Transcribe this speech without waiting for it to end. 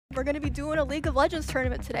We're going to be doing a League of Legends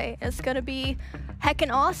tournament today. It's going to be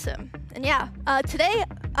heckin' awesome. And yeah, today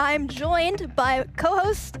I'm joined by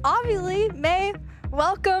co-host, obviously, May.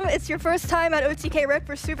 Welcome. It's your first time at OTK Rip.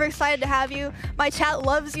 We're super excited to have you. My chat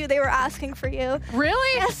loves you. They were asking for you.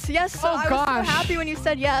 Really? Yes. So I was so happy when you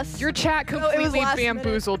said yes. Your chat completely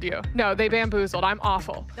bamboozled you. No, they bamboozled. I'm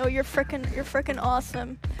awful. No, you're frickin'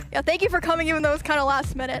 awesome. Yeah, thank you for coming even though it was kind of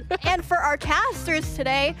last minute. And for our casters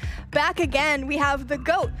today, back again, we have the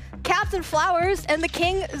GOAT, Captain Flowers, and the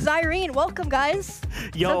King, Zyrene. Welcome, guys.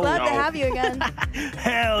 Yo, so glad to have you again.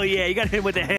 Hell yeah, you got hit with the head.